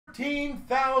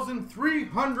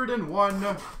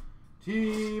13,301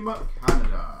 Team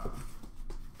Canada.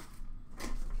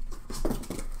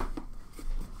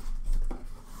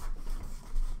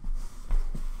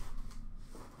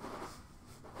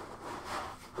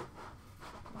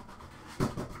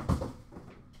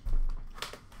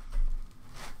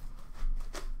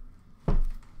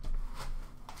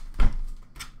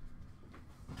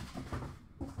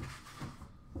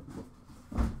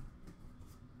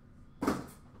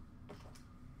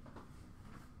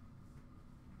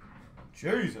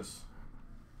 Jesus.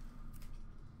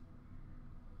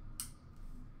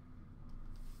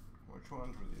 Which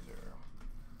ones were these here?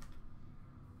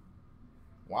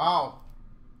 Wow.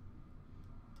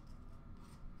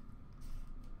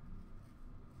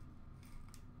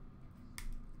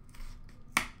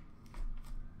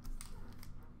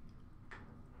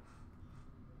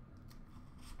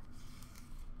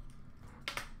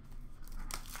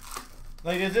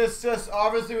 Like, is this just,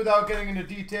 obviously without getting into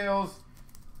details,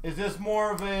 is this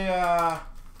more of a,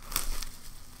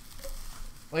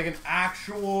 like an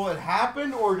actual, it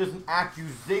happened, or just an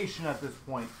accusation at this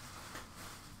point?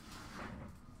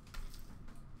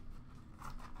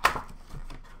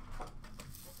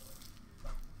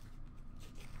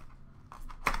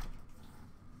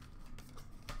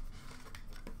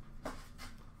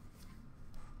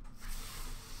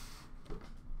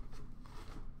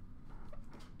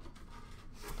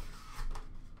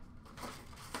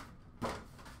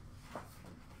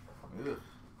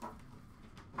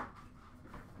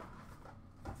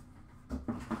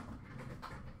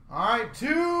 All right,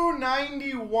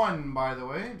 291, by the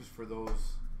way, just for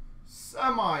those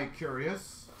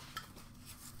semi-curious.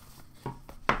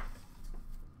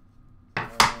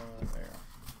 There.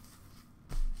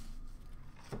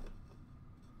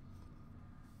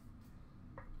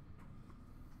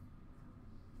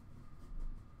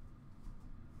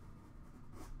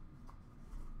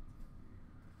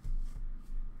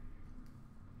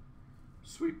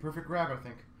 Sweet, perfect grab, I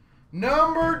think.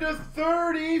 Number to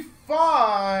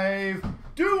 35,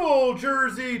 dual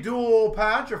jersey, dual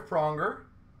patch of Pronger.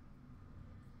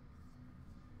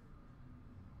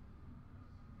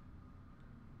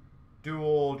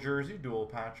 Dual jersey, dual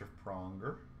patch of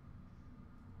Pronger.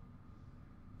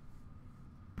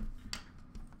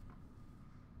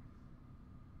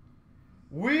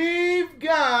 We've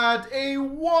got a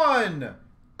 1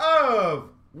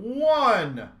 of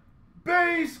 1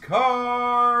 base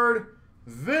card.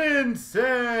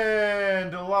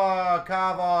 Vincent La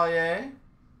Cavalier.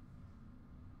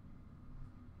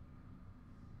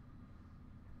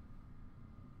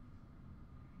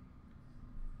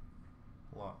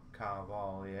 La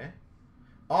Cavalier.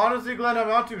 Honestly, Glenn, I'm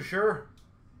not too sure.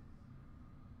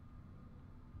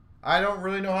 I don't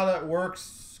really know how that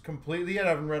works completely yet. I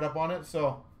haven't read up on it,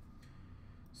 so.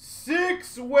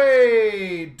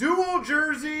 6-way dual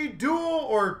jersey, dual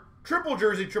or triple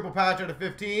jersey, triple patch out of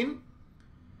 15.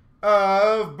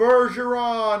 Of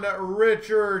Bergeron,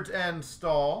 Richards, and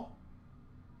Stahl.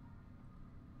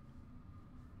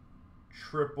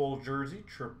 Triple jersey,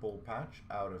 triple patch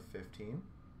out of 15.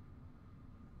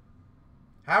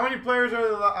 How many players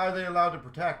are they allowed to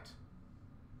protect?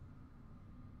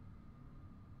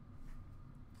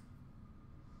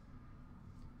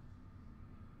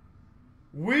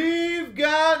 We've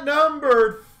got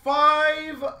numbered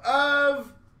 5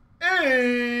 of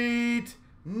 8.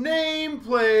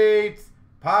 Nameplates,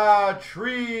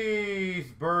 Patrice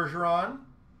Bergeron.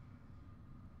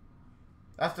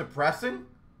 That's depressing.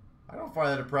 I don't find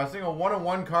that depressing. A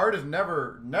 1-of-1 card is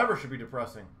never should be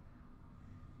depressing.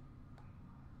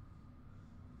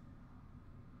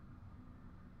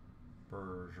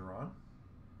 Bergeron.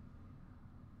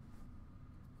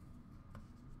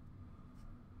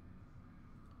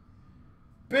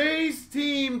 Base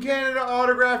Team Canada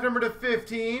autograph number to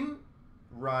 15.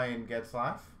 Ryan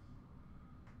Getzlaf.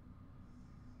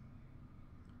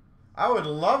 I would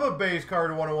love a base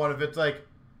card 1-of-1 if it's like,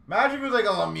 imagine if it was like a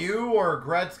Lemieux or a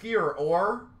Gretzky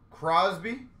or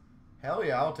Crosby. Hell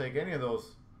yeah, I'll take any of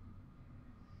those.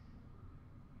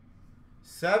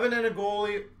 7 and a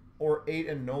goalie or 8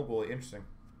 and no goalie. Interesting.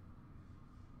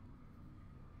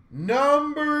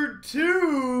 Number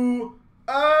 2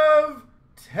 of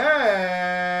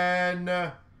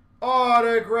 10.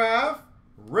 Autograph.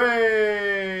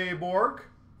 Ray Bork.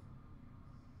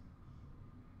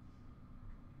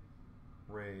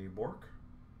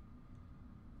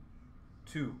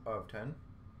 2 of 10.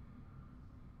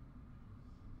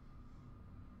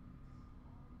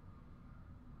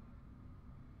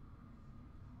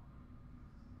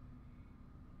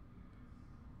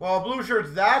 Well, blue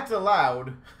shirts, that's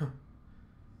allowed.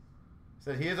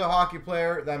 Said he is a hockey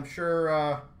player. I'm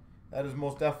sure That is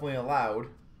most definitely allowed.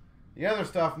 The other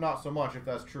stuff, not so much, if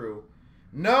that's true.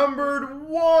 Numbered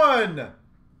 1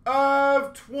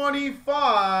 of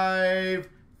 25,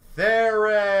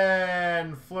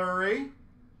 Theron Fleury.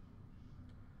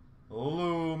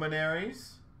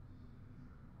 Luminaries.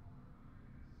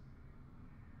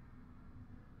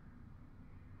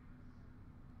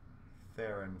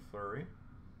 Theron Fleury.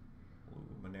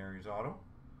 Luminaries auto.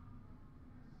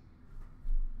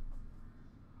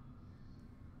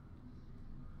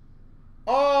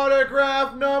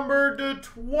 Autograph number to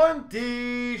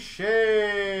 20,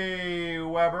 Shea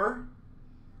Weber.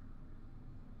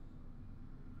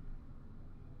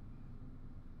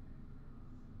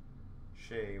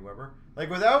 Shea Weber.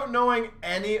 Like, without knowing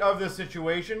any of the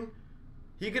situation,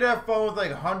 he could have fun with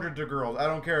like hundreds of girls. I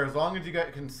don't care, as long as you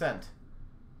get consent.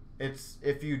 It's,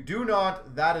 if you do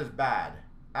not, that is bad.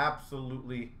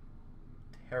 Absolutely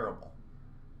terrible.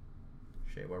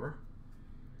 Shea Weber.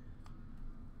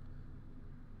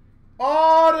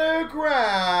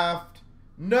 Autographed,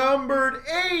 numbered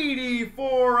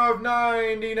 84 of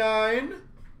 99,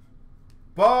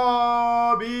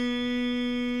 Bobby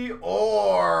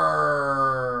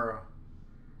Orr.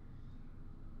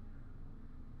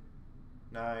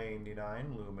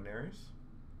 99 Luminaries.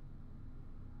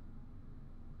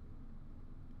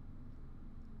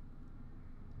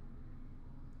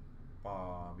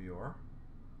 Bobby Orr.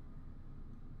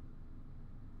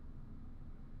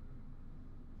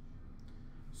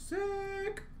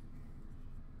 Sick.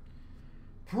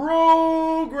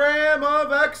 Program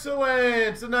of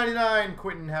Excellence. 99,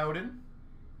 Quentin Howden.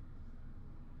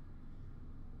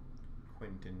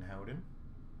 Quentin Howden.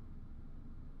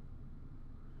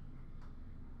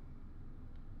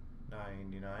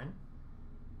 99.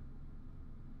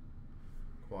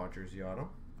 Quadjersey auto.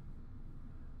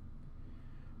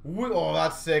 Oh,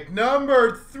 that's sick.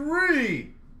 Number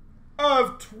 3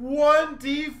 of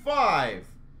 25.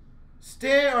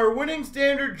 Winning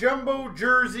standard jumbo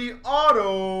jersey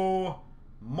auto,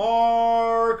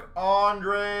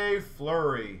 Marc-Andre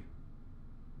Fleury.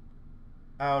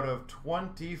 Out of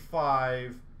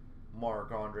 25,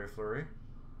 Marc-Andre Fleury.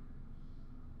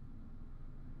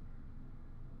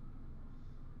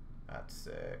 That's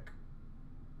sick.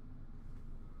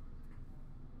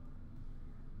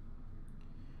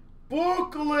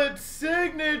 Booklet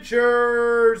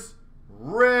signatures,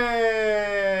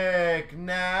 Rick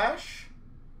Nash.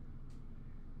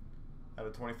 Out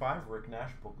of 25, Rick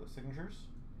Nash, booklet signatures.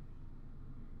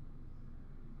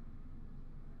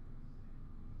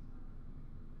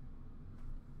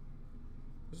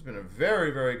 This has been a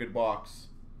very, very good box.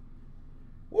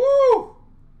 Woo!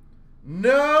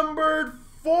 Numbered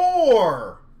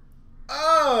 4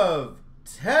 of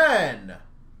 10.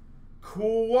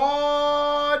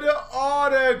 Quad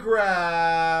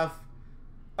autograph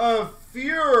of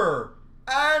Fuhr,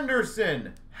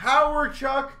 Anderson,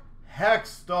 Hawerchuk,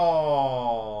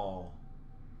 Hextall.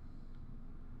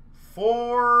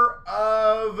 4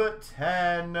 of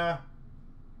 10.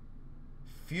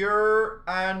 Fuhr,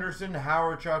 Anderson,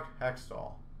 Hawerchuk,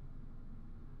 Hextall.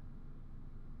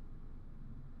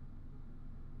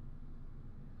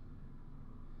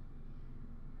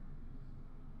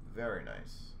 Very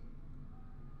nice.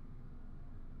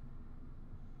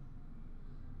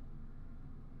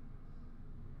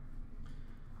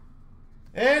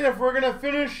 And if we're going to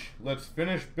finish, let's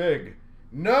finish big.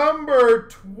 Number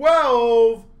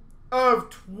 12 of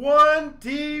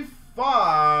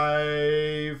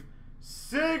 25.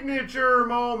 Signature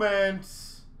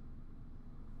moments.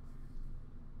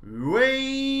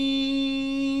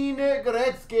 Wayne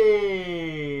Gretzky.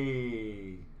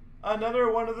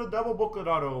 Another one of the double booklet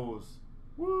autos.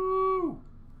 Woo!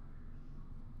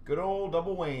 Good old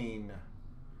double Wayne.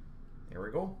 There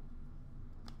we go.